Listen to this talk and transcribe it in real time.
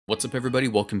What's up everybody,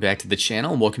 welcome back to the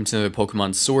channel and welcome to another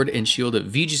Pokemon Sword and Shield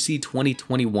VGC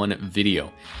 2021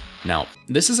 video. Now,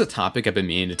 this is a topic I've been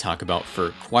meaning to talk about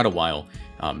for quite a while.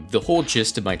 The whole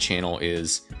gist of my channel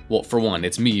is, well, for one,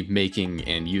 it's me making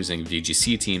and using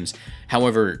VGC teams.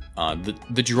 However,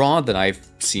 the draw that I've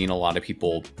seen a lot of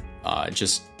people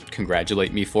just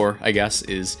congratulate me for, I guess,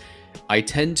 is I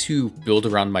tend to build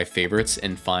around my favorites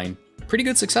and find pretty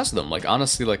good success with them. Like,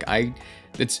 honestly, like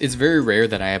it's very rare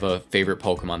that I have a favorite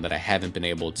Pokemon that I haven't been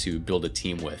able to build a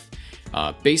team with.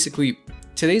 Basically,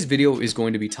 today's video is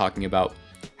going to be talking about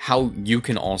how you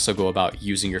can also go about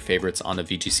using your favorites on a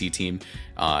VGC team,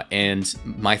 and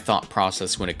my thought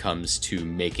process when it comes to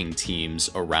making teams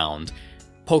around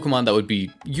Pokemon that would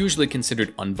be usually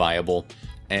considered unviable.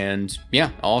 And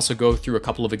yeah, I'll also go through a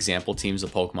couple of example teams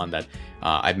of Pokemon that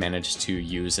I've managed to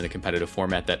use in a competitive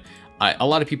format that a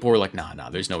lot of people were like, nah,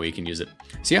 there's no way you can use it.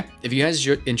 So yeah, if you guys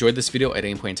enjoyed this video at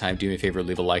any point in time, do me a favor,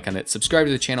 leave a like on it, subscribe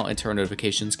to the channel, and turn on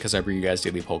notifications because I bring you guys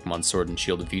daily Pokemon Sword and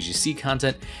Shield VGC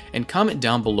content, and comment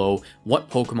down below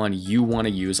what Pokemon you want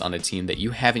to use on a team that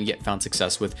you haven't yet found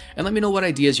success with, and let me know what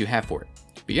ideas you have for it.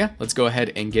 But yeah, let's go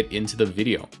ahead and get into the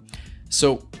video.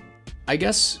 So I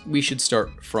guess we should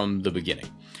start from the beginning.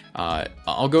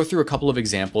 I'll go through a couple of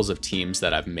examples of teams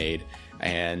that I've made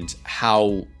and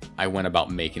how I went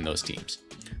about making those teams.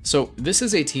 So this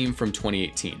is a team from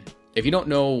 2018. If you don't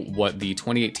know what the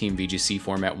 2018 VGC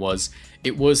format was,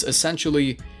 it was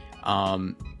essentially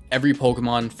every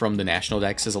Pokemon from the National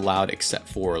Dex is allowed except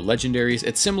for legendaries.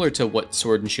 It's similar to what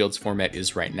Sword and Shield's format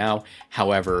is right now.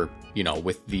 However, you know,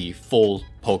 with the full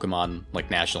Pokemon like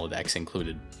National Dex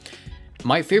included.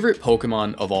 My favorite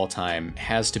Pokemon of all time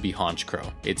has to be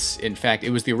Honchkrow. In fact, it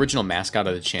was the original mascot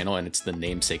of the channel, and it's the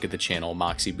namesake of the channel,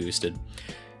 Moxie boosted.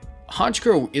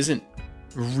 Honchkrow isn't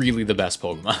really the best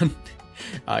Pokemon.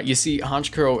 You see,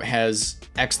 Honchkrow has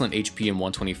excellent HP in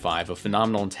 125, a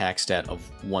phenomenal attack stat of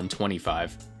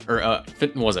 125, or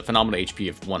phenomenal HP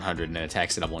of 100 and an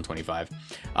attack stat of 125.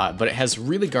 But it has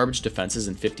really garbage defenses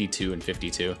in 52 and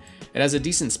 52. It has a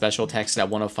decent special attack stat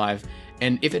 105,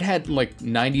 and if it had like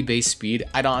 90 base speed,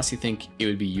 I'd honestly think it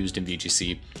would be used in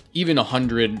VGC. Even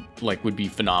 100 like would be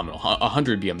phenomenal.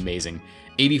 100 would be amazing.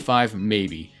 85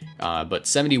 maybe. But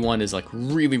 71 is like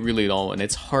really low, and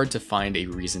it's hard to find a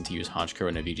reason to use Honchkrow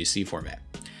in a VGC format.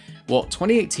 Well,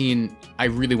 2018, I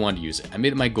really wanted to use it. I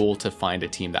made it my goal to find a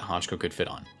team that Honchkrow could fit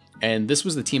on, and this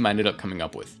was the team I ended up coming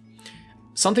up with.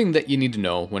 Something that you need to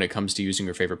know when it comes to using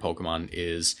your favorite Pokemon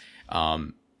is,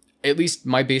 at least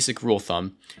my basic rule of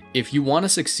thumb, if you want to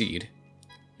succeed,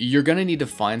 you're going to need to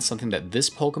find something that this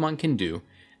Pokemon can do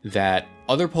that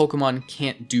other Pokemon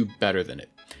can't do better than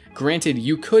it. Granted,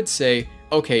 you could say,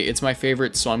 okay, it's my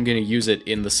favorite, so I'm going to use it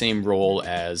in the same role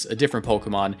as a different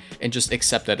Pokemon and just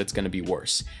accept that it's going to be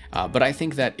worse. But I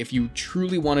think that if you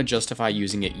truly want to justify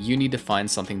using it, you need to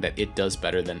find something that it does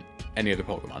better than any other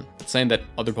Pokemon, something that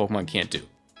other Pokemon can't do.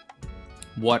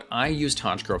 What I used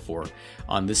Honchkrow for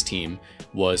on this team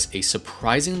was a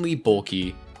surprisingly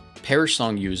bulky Perish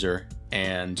Song user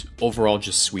and overall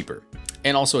just sweeper.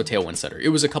 And also a Tailwind setter. It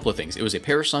was a couple of things. It was a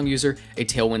Perish Song user, a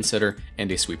Tailwind setter, and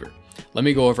a sweeper. Let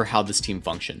me go over how this team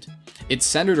functioned. It's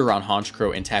centered around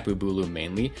Honchkrow and Tapu Bulu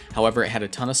mainly. However, it had a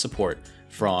ton of support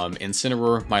from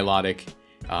Incineroar, Milotic,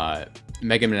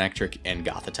 Mega Manectric, and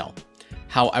Gothitelle.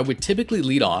 How I would typically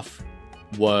lead off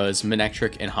was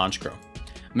Manectric and Honchkrow.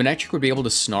 Manectric would be able to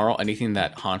snarl anything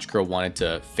that Honchkrow wanted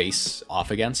to face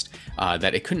off against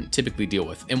that it couldn't typically deal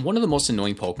with. And one of the most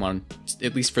annoying Pokemon,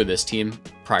 at least for this team,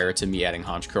 prior to me adding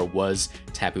Honchkrow, was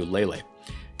Tapu Lele.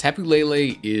 Tapu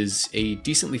Lele is a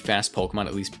decently fast Pokemon,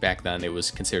 at least back then it was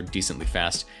considered decently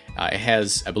fast. It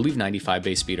has, I believe, 95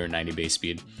 base speed or 90 base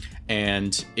speed,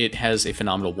 and it has a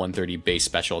phenomenal 130 base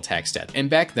special attack stat. And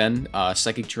back then,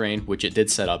 Psychic Terrain, which it did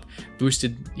set up,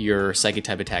 boosted your Psychic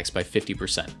type attacks by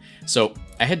 50%. So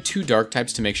I had two Dark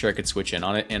types to make sure I could switch in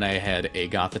on it, and I had a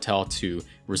Gothitelle to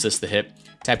resist the hit.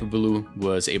 Tapu Bulu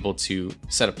was able to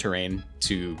set up Terrain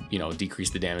to, you know,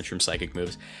 decrease the damage from Psychic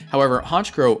moves. However,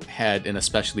 Honchkrow had an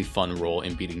especially fun role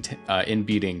in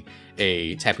beating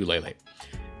a Tapu Lele.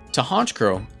 To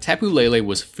Honchkrow, Tapu Lele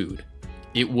was food.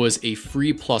 It was a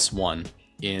free +1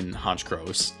 in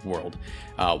Honchkrow's world.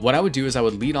 What I would do is I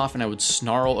would lead off and I would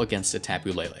snarl against a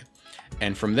Tapu Lele.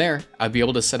 And from there, I'd be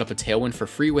able to set up a Tailwind for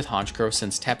free with Honchkrow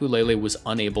since Tapu Lele was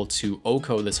unable to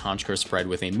OHKO this Honchkrow spread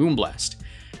with a Moonblast.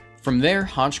 From there,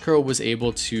 Honchkrow was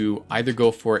able to either go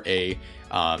for I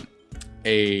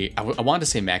wanted to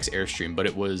say Max Airstream, but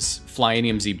it was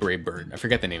Flyinium Z Brave Bird. I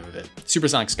forget the name of it.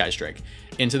 Supersonic Sky Strike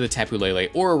into the Tapu Lele,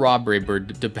 or a Raw Brave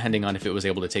Bird, depending on if it was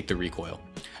able to take the recoil.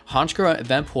 Honchkrow at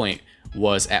that point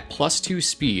was at +2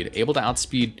 speed, able to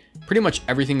outspeed pretty much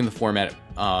everything in the format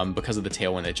because of the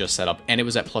Tailwind it just set up, and it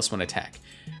was at +1 attack.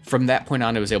 From that point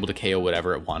on, it was able to KO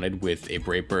whatever it wanted with a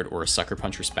Brave Bird or a Sucker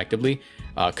Punch respectively.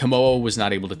 Komoa was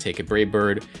not able to take a Brave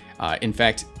Bird. In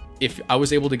fact, if I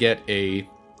was able to get a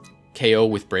KO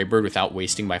with Brave Bird without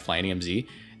wasting my Flying EMZ,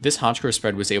 this Honchkrow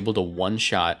spread was able to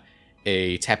one-shot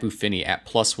a Tapu Fini at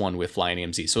 +1 with Flying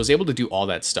EMZ. So I was able to do all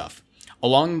that stuff.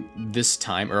 Along this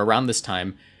time, or around this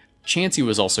time, Chansey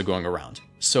was also going around.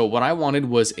 So what I wanted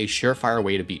was a surefire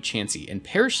way to beat Chansey, and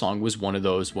Perish Song was one of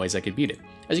those ways I could beat it.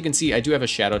 As you can see, I do have a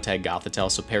Shadow Tag Gothitelle,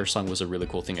 so Perish Song was a really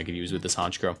cool thing I could use with this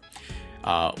Honchkrow.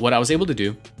 What I was able to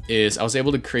do is I was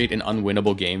able to create an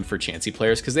unwinnable game for Chansey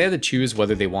players because they had to choose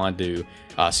whether they wanted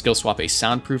to skill swap a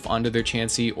Soundproof onto their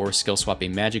Chansey or skill swap a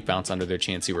Magic Bounce onto their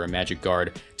Chansey or a Magic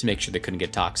Guard to make sure they couldn't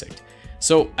get Toxic.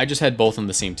 So I just had both on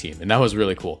the same team, and that was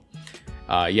really cool.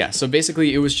 Yeah, so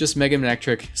basically it was just Mega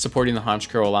Manectric supporting the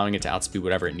Honchkrow, allowing it to outspeed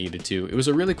whatever it needed to. It was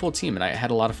a really cool team, and I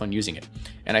had a lot of fun using it.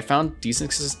 And I found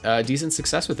decent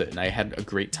success with it, and I had a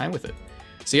great time with it.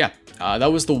 So yeah,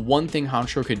 that was the one thing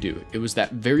Honchkrow could do. It was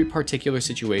that very particular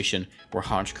situation where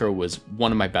Honchkrow was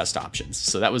one of my best options.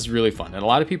 So that was really fun. And a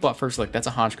lot of people at first were like, that's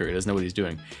a Honchkrow, he doesn't know what he's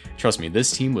doing. Trust me,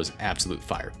 this team was absolute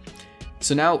fire.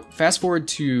 So now fast forward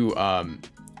to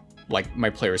like my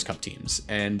Players Cup teams,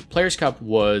 and Players Cup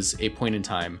was a point in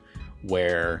time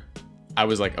where I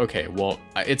was like, okay, well,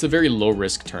 it's a very low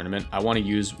risk tournament. I want to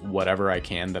use whatever I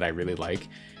can that I really like.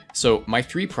 So my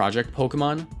 3 project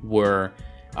Pokemon were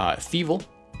Thievul,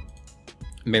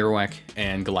 Marowak,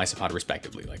 and Golisopod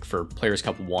respectively. Like for Players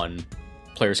Cup 1,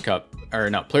 Players Cup, or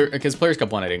not, because Players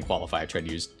Cup 1 I didn't qualify. I tried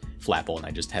to use Flapple and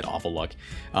I just had awful luck.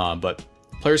 But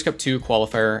Players Cup 2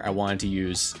 qualifier, I wanted to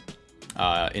use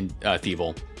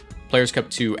Thievul. Players Cup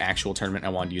 2 actual tournament, I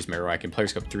wanted to use Marowak, and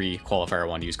Players Cup 3 qualifier, I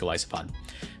wanted to use Golisopod.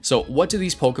 So what do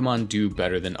these Pokemon do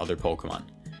better than other Pokemon?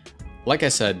 Like I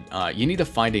said, you need to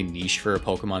find a niche for a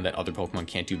Pokemon that other Pokemon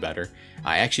can't do better.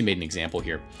 I actually made an example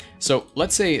here. So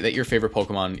let's say that your favorite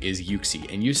Pokemon is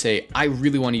Uxie, and you say, I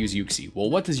really want to use Uxie. Well,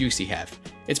 what does Uxie have?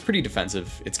 It's pretty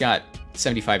defensive. It's got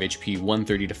 75 HP,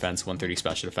 130 defense, 130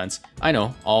 special defense. I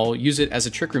know, I'll use it as a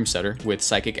Trick Room setter with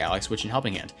Psychic, Alex, Switch, and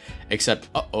Helping Hand.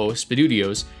 Except,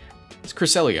 Spidudio's, it's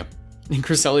Cresselia. And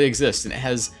Cresselia exists, and it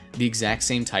has the exact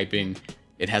same typing,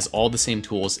 it has all the same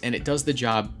tools, and it does the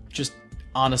job just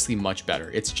honestly much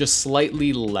better. It's just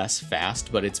slightly less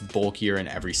fast, but it's bulkier in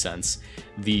every sense.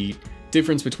 The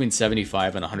difference between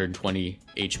 75 and 120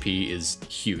 HP is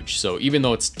huge. So even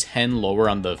though it's 10 lower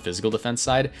on the physical defense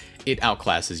side, it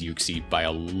outclasses Uxie by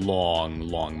a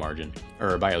long margin,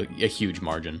 or by a huge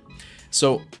margin.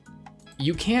 So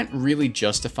you can't really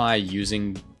justify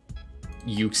using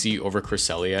Uxie over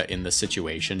Cresselia in the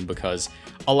situation, because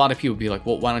a lot of people be like,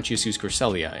 well, why don't you just use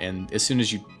Cresselia? And as soon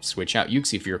as you switch out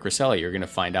Uxie for your Cresselia, you're going to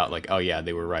find out like, oh yeah,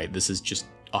 they were right. This is just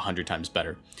 100 times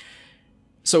better.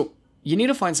 So you need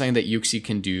to find something that Uxie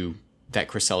can do that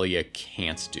Cresselia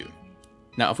can't do.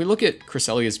 Now, if we look at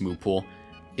Cresselia's move pool,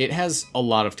 it has a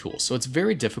lot of tools. So it's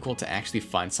very difficult to actually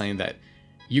find something that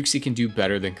Uxie can do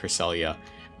better than Cresselia.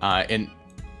 And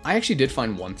I actually did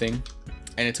find one thing,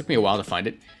 and it took me a while to find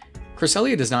it.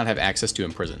 Cresselia does not have access to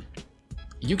Imprison.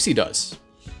 Uxie does.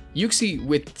 Uxie,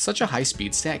 with such a high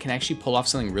speed stat, can actually pull off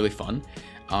something really fun.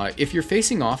 If you're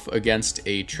facing off against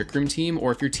a Trick Room team,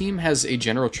 or if your team has a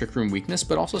general Trick Room weakness,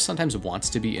 but also sometimes wants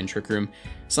to be in Trick Room,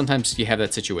 sometimes you have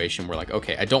that situation where like,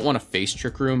 okay, I don't want to face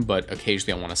Trick Room, but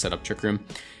occasionally I want to set up Trick Room.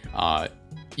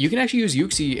 You can actually use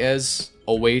Uxie as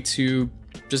a way to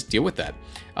just deal with that.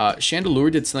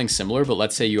 Chandelure did something similar, but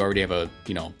let's say you already have a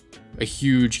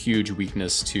huge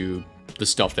weakness to the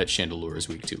stuff that Chandelure is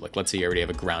weak to. Like, let's say you already have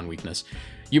a ground weakness.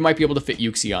 You might be able to fit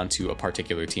Uxie onto a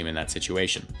particular team in that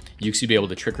situation. Uxie would be able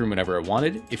to Trick Room whenever it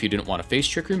wanted. If you didn't want to face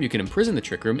Trick Room, you can Imprison the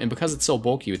Trick Room, and because it's so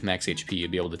bulky with max HP,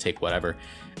 you'd be able to take whatever.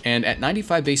 And at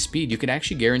 95 base speed, you can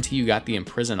actually guarantee you got the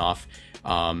Imprison off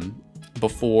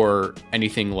before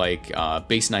anything like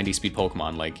base 90 speed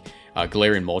Pokemon like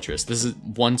Galarian Moltres. This is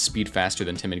 1 speed faster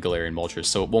than Timid Galarian Moltres,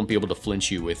 so it won't be able to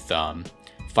flinch you with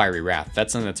Fiery Wrath.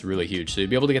 That's something that's really huge. So you'd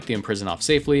be able to get the Imprison off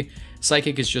safely.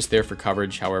 Psychic is just there for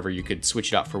coverage, however, you could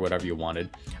switch it out for whatever you wanted.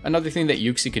 Another thing that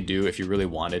Uxie could do if you really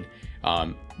wanted,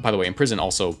 by the way, Imprison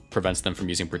also prevents them from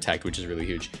using Protect, which is really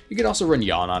huge. You could also run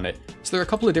Yawn on it. So there are a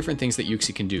couple of different things that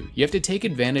Uxie can do. You have to take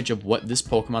advantage of what this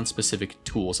Pokemon-specific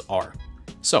tools are.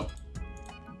 So,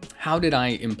 how did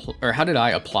I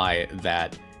apply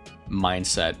that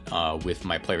mindset with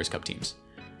my Players Cup teams?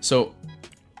 So,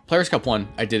 Players Cup 1,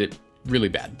 I did it really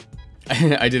bad.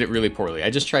 I did it really poorly. I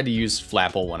just tried to use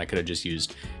Flapple when I could have just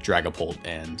used Dragapult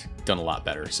and done a lot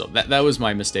better. So that was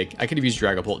my mistake. I could have used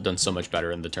Dragapult, done so much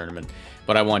better in the tournament,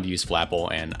 but I wanted to use Flapple,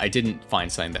 and I didn't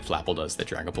find something that Flapple does that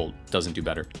Dragapult doesn't do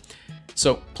better.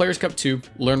 So Players Cup 2,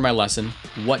 learned my lesson.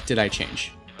 What did I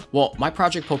change? Well, my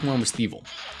project Pokemon was Thievul.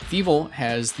 Thievul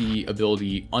has the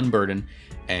ability Unburden,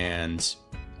 and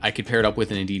I could pair it up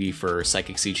with an Indeedee for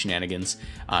Psychic Seed shenanigans.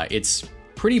 It's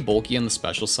pretty bulky on the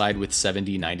special side with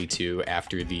 70-92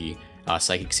 after the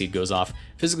Psychic Seed goes off.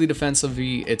 Physically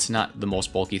defensively, it's not the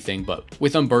most bulky thing, but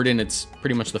with Unburden, it's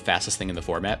pretty much the fastest thing in the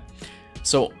format.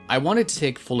 So I wanted to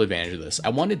take full advantage of this. I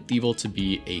wanted Thievul to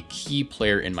be a key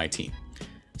player in my team.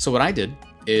 So what I did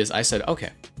is I said, okay,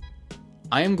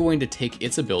 I am going to take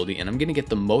its ability and I'm going to get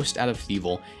the most out of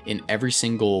Thievul in every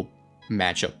single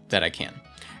matchup that I can.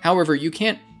 However, you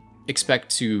can't expect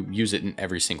to use it in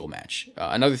every single match.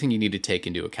 Another thing you need to take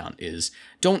into account is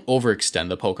don't overextend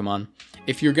the Pokemon.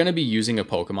 If you're going to be using a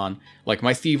Pokemon, like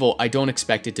my Thievul, I don't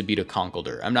expect it to beat a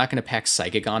Conkeldurr. I'm not going to pack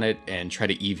Psychic on it and try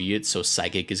to EV it so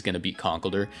Psychic is going to beat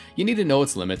Conkeldurr. You need to know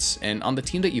its limits, and on the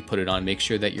team that you put it on, make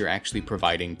sure that you're actually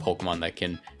providing Pokemon that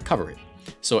can cover it.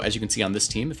 So as you can see on this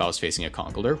team, if I was facing a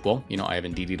Conkeldurr, well, you know, I have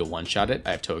Indeedee to one-shot it,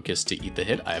 I have Togekiss to eat the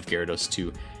hit, I have Gyarados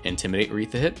to intimidate or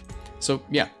eat the hit. So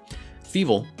yeah,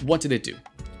 Thievul, what did it do?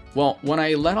 Well, when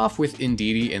I let off with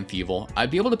Indeedee and Thievul, I'd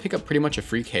be able to pick up pretty much a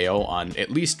free KO on at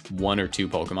least 1 or 2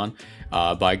 Pokemon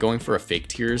by going for a Fake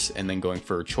Tears and then going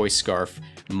for Choice Scarf,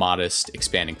 Modest,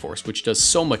 Expanding Force, which does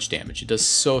so much damage. It does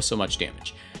so much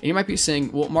damage. And you might be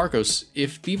saying, well, Marcos,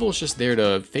 if Thievul is just there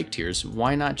to Fake Tears,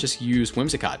 why not just use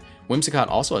Whimsicott? Whimsicott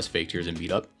also has Fake Tears and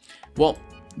Beat Up. Well,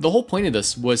 the whole point of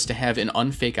this was to have an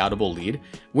unfake-outable lead.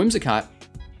 Whimsicott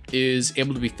is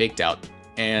able to be faked out,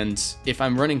 and if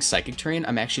I'm running Psychic Terrain,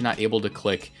 I'm actually not able to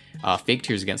click Fake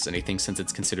Tears against anything since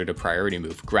it's considered a priority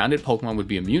move. Grounded Pokemon would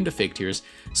be immune to Fake Tears,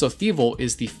 so Thievul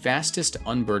is the fastest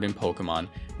Unburdened Pokemon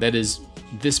that is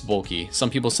this bulky. Some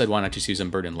people said why not just use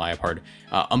Unburdened Liepard.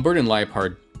 Unburdened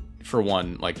Liepard, for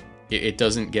one, like, it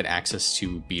doesn't get access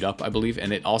to Beat Up, I believe,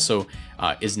 and it also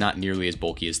is not nearly as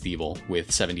bulky as Thievul with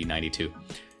 70-92.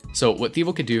 So what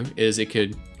Thievul could do is it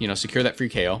could, you know, secure that free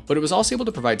KO, but it was also able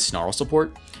to provide Snarl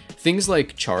support. Things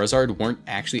like Charizard weren't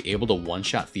actually able to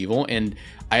one-shot Thievul, and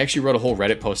I actually wrote a whole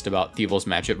Reddit post about Thievul's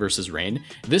matchup versus Rain.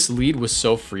 This lead was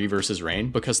so free versus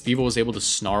Rain because Thievul was able to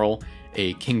Snarl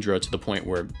a Kingdra to the point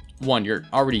where, 1, you're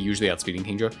already usually outspeeding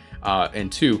Kingdra,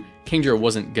 and 2, Kingdra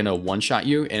wasn't gonna one-shot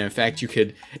you, and in fact, you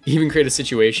could even create a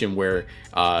situation where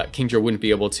Kingdra wouldn't be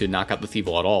able to knock out the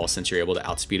Thievul at all since you're able to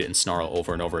outspeed it and Snarl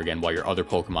over and over again while your other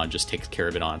Pokemon just takes care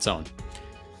of it on its own.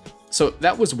 So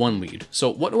that was one lead. So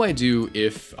what do I do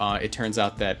if it turns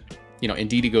out that, you know,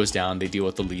 Indeedee goes down, they deal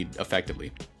with the lead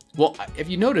effectively? Well, if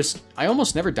you notice, I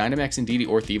almost never Dynamax Indeedee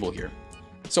or Thievul here.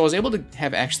 So I was able to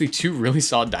have actually 2 really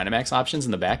solid Dynamax options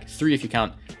in the back, 3 if you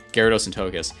count Gyarados and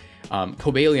Togekiss.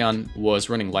 Cobalion was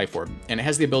running Life Orb, and it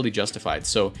has the ability Justified.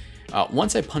 So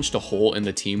once I punched a hole in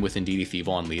the team with Indeedee Thievul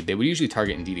on lead, they would usually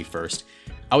target Indeedee first.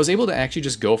 I was able to actually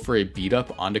just go for a beat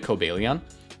up onto Cobalion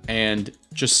and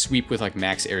just sweep with like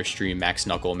Max Airstream, Max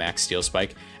Knuckle, Max Steel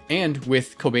Spike. And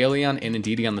with Cobalion and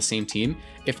Indeedee on the same team,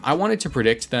 if I wanted to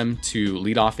predict them to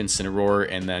lead off Incineroar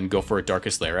and then go for a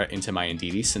Darkest Lariat into my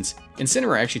Indeedee, since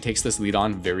Incineroar actually takes this lead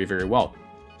on very, very well,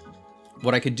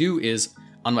 what I could do is,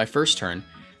 on my first turn,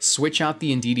 switch out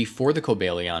the Indeedee for the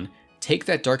Cobalion, take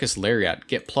that Darkest Lariat,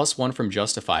 get +1 from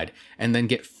Justified, and then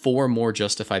get 4 more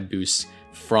Justified boosts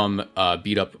from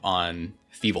Beat Up on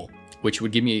Thievul, which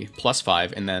would give me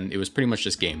 +5, and then it was pretty much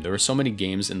just game. There were so many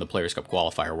games in the Players' Cup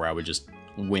qualifier where I would just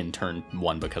win turn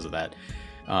 1 because of that.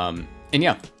 And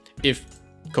yeah, if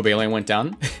Cobalion went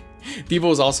down, Thievul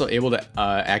was also able to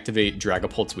activate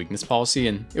Dragapult's weakness policy,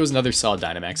 and it was another solid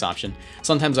Dynamax option.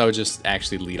 Sometimes I would just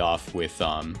actually lead off with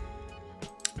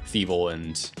Thievul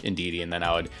and Indeedee, and then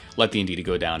I would let the Indeedee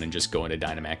go down and just go into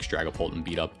Dynamax Dragapult and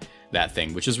beat up that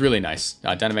thing, which is really nice.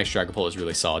 Dynamax Dragapult is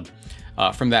really solid.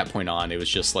 From that point on, it was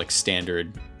just like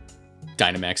standard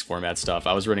Dynamax format stuff.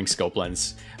 I was running Scope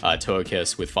Lens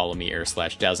Togekiss with Follow Me, Air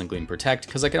Slash, Dazzling Gleam, Protect,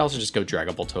 because I could also just go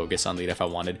Dragapult Togekiss on lead if I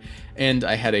wanted. And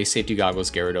I had a Safety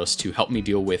Goggles Gyarados to help me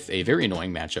deal with a very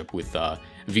annoying matchup with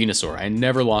Venusaur. I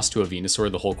never lost to a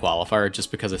Venusaur the whole qualifier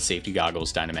just because of Safety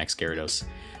Goggles Dynamax Gyarados.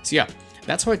 So yeah,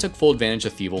 that's how I took full advantage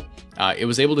of Thievul. It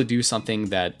was able to do something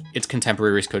that its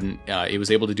contemporaries couldn't. It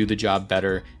was able to do the job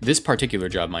better. This particular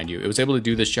job, mind you, it was able to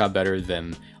do this job better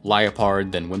than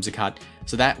Liepard, than Whimsicott.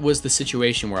 So that was the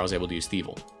situation where I was able to use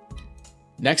Thievul.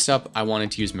 Next up, I wanted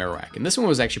to use Marowak, and this one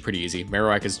was actually pretty easy.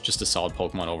 Marowak is just a solid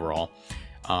Pokemon overall.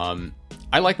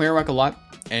 I like Marowak a lot,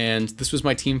 and this was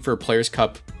my team for Players'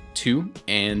 Cup 2,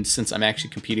 and since I'm actually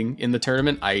competing in the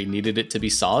tournament, I needed it to be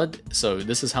solid, so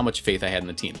this is how much faith I had in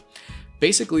the team.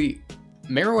 Basically,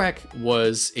 Marowak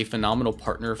was a phenomenal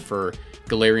partner for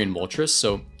Galarian Moltres,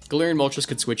 so Galarian Moltres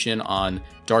could switch in on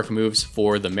dark moves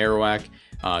for the Marowak.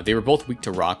 They were both weak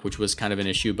to rock, which was kind of an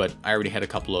issue, but I already had a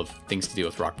couple of things to deal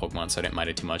with rock Pokemon, so I didn't mind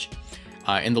it too much.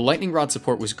 And the Lightning Rod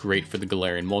support was great for the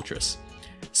Galarian Moltres.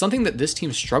 Something that this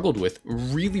team struggled with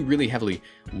really heavily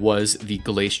was the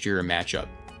Glacier matchup.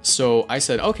 So I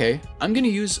said, okay, I'm going to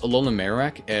use Alolan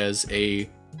Marowak as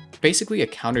basically a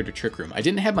counter to Trick Room. I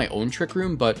didn't have my own Trick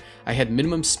Room, but I had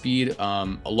minimum speed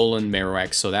Alolan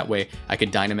Marowak, so that way I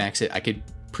could Dynamax it. I could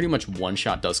pretty much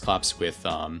one-shot Dusclops with,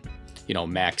 you know,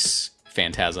 max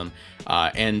Phantasm,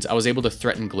 and I was able to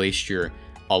threaten Glacier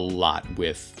a lot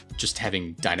with just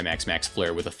having Dynamax Max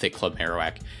Flare with a Thick Club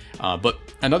Marowak. But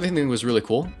another thing that was really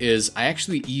cool is I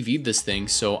actually EV'd this thing,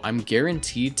 so I'm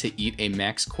guaranteed to eat a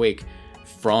Max Quake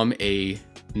from a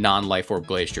non-Life Orb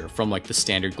Glacier, from like the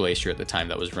standard Glacier at the time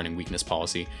that was running weakness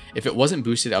policy. If it wasn't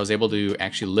boosted, I was able to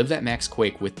actually live that Max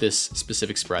Quake with this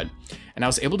specific spread, and I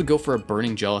was able to go for a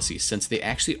Burning Jealousy. Since they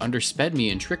actually undersped me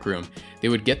in Trick Room, they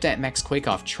would get that Max Quake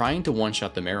off trying to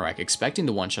one-shot the Marowak, expecting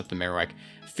to one-shot the Marowak,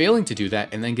 failing to do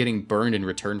that, and then getting burned in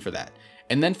return for that.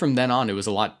 And then from then on, it was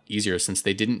a lot easier since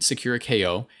they didn't secure a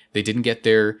KO, they didn't get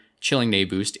their Chilling Neigh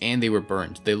boost, and they were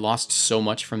burned. They lost so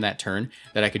much from that turn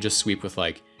that I could just sweep with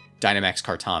like Dynamax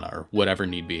Kartana or whatever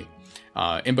need be.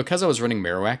 And because I was running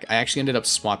Marowak, I actually ended up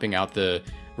swapping out the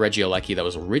Regieleki that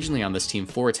was originally on this team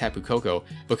for a Tapu Koko,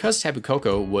 because Tapu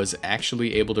Koko was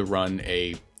actually able to run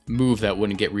a move that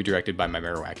wouldn't get redirected by my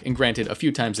Marowak. And granted, a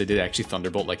few times I did actually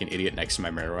Thunderbolt like an idiot next to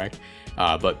my Marowak,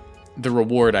 but the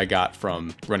reward I got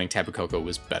from running Tapu Koko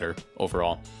was better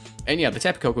overall. And yeah, the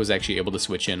Tapu Koko was actually able to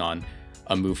switch in on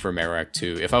a move for Marowak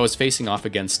too. If I was facing off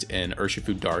against an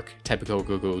Urshifu Dark, Tapu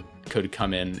Koko could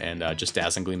come in and just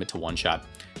Dazzling Gleam it to one-shot.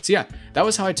 So yeah, that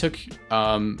was how I took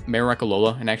Marowak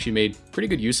Alola and actually made pretty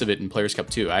good use of it in Players Cup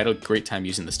 2. I had a great time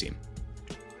using this team.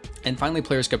 And finally,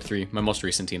 Players Cup 3, my most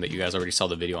recent team that you guys already saw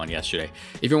the video on yesterday.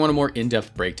 If you want a more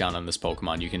in-depth breakdown on this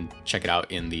Pokemon, you can check it out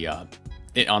in the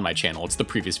on my channel. It's the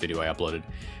previous video I uploaded.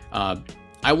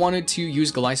 I wanted to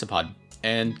use Golisopod.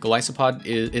 And Golisopod,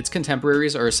 its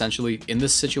contemporaries are essentially, in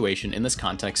this situation, in this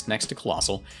context, next to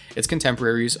Colossal, its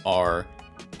contemporaries are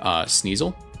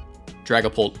Sneasel,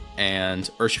 Dragapult, and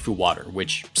Urshifu Water,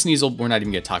 which Sneasel we're not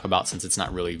even going to talk about since it's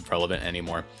not really relevant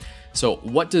anymore. So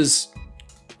what does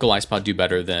Golisopod do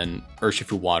better than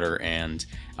Urshifu Water and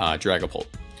Dragapult?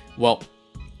 Well,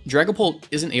 Dragapult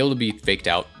isn't able to be faked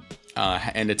out,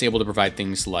 and it's able to provide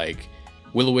things like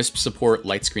Will-O-Wisp support,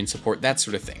 Light Screen support, that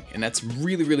sort of thing. And that's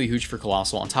really huge for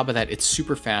Colossal. On top of that, it's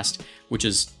super fast, which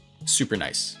is super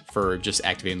nice for just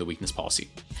activating the weakness policy.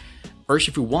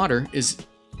 Urshifu Water is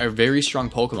a very strong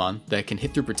Pokemon that can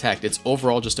hit through Protect. It's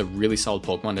overall just a really solid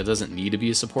Pokemon that doesn't need to be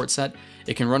a support set.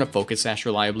 It can run a Focus Sash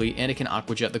reliably, and it can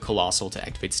Aqua Jet the Colossal to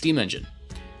activate Steam Engine.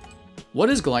 What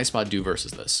does Golisopod do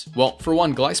versus this? Well, for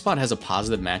one, Golisopod has a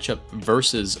positive matchup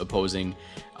versus opposing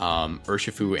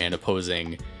Urshifu and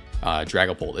opposing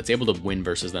Dragapult. It's able to win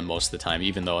versus them most of the time,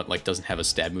 even though it like doesn't have a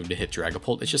stab move to hit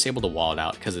Dragapult. It's just able to wall it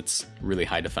out because it's really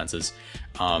high defenses.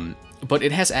 But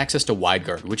it has access to Wide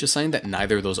Guard, which is something that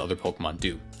neither of those other Pokemon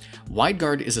do. Wide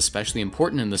Guard is especially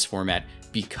important in this format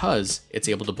because it's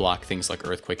able to block things like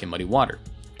Earthquake and Muddy Water.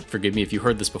 Forgive me if you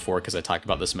heard this before because I talked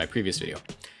about this in my previous video.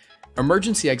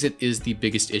 Emergency Exit is the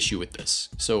biggest issue with this.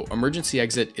 So Emergency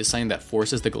Exit is something that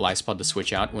forces the Golisopod to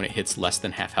switch out when it hits less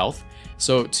than half health.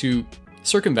 So to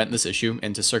circumvent this issue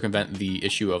and to circumvent the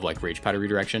issue of like Rage Powder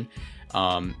redirection,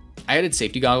 I added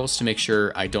safety goggles to make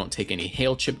sure I don't take any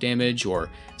hail chip damage or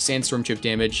sandstorm chip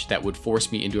damage that would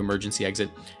force me into Emergency Exit,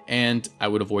 and I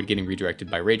would avoid getting redirected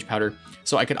by Rage Powder.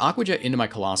 So I could Aqua Jet into my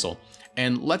Colossal,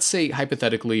 and let's say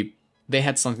hypothetically they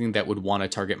had something that would want to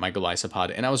target my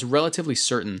Golisopod, and I was relatively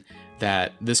certain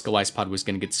that this Golisopod was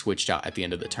going to get switched out at the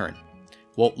end of the turn.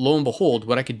 Well, lo and behold,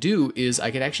 what I could do is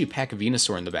I could actually pack a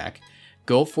Venusaur in the back,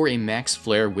 go for a Max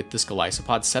Flare with this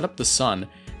Golisopod, set up the Sun.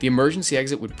 The Emergency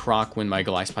Exit would proc when my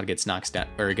Golisopod gets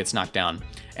knocked down,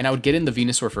 and I would get in the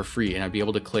Venusaur for free, and I'd be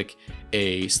able to click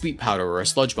a Sleep Powder or a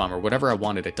Sludge Bomb or whatever I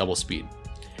wanted at double speed.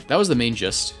 That was the main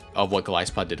gist of what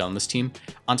Golisopod did on this team.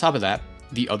 On top of that,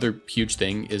 the other huge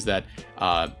thing is that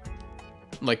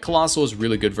like Colossal is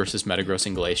really good versus Metagross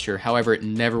and Glacier, however it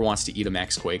never wants to eat a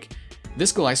Max Quake.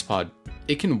 This Golisopod,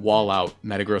 it can wall out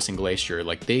Metagross and Glacier.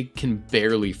 Like, they can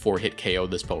barely 4-hit KO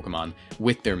this Pokemon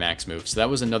with their max move. So that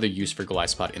was another use for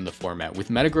Golisopod in the format. With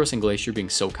Metagross and Glacier being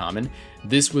so common,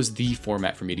 this was the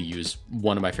format for me to use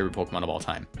one of my favorite Pokemon of all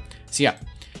time. So yeah,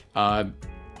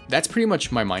 that's pretty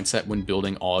much my mindset when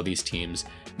building all of these teams.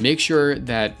 Make sure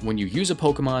that when you use a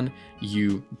Pokemon,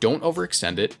 you don't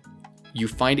overextend it. You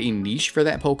find a niche for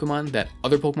that Pokemon that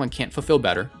other Pokemon can't fulfill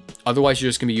better. Otherwise, you're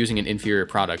just going to be using an inferior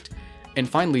product. And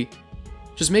finally,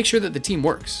 just make sure that the team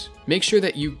works. Make sure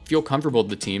that you feel comfortable with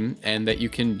the team and that you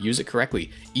can use it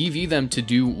correctly. EV them to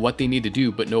do what they need to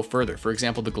do, but no further. For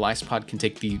example, the Gliscod can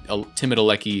take the Timid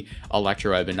Alecki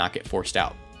Electroweb and not get forced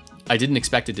out. I didn't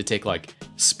expect it to take like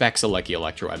Specs Alecki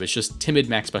Electroweb. It's just Timid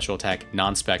Max Special Attack,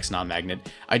 non-Specs,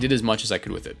 non-Magnet. I did as much as I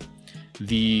could with it.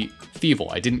 The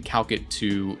Thievul, I didn't calc it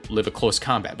to live a close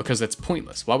combat because that's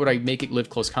pointless. Why would I make it live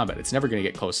close combat? It's never going to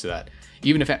get close to that.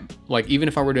 Even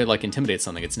if I were to like intimidate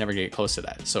something, it's never going to get close to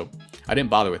that. So I didn't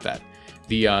bother with that.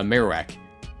 The Marowak,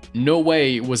 no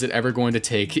way was it ever going to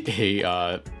take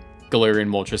a Galarian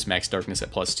Moltres Max Darkness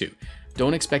at +2.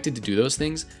 Don't expect it to do those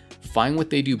things. Find what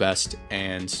they do best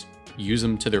and use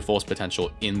them to their fullest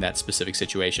potential in that specific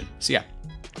situation. So yeah,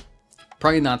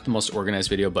 probably not the most organized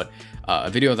video, but a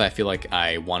video that I feel like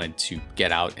I wanted to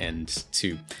get out and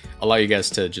to allow you guys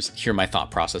to just hear my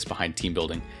thought process behind team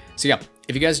building. So yeah,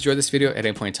 if you guys enjoyed this video at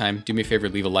any point in time, do me a favor,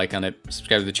 leave a like on it,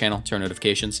 subscribe to the channel, turn on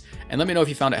notifications, and let me know if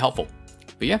you found it helpful.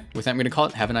 But yeah, with that, I'm going to call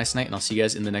it. Have a nice night, and I'll see you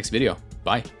guys in the next video.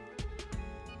 Bye.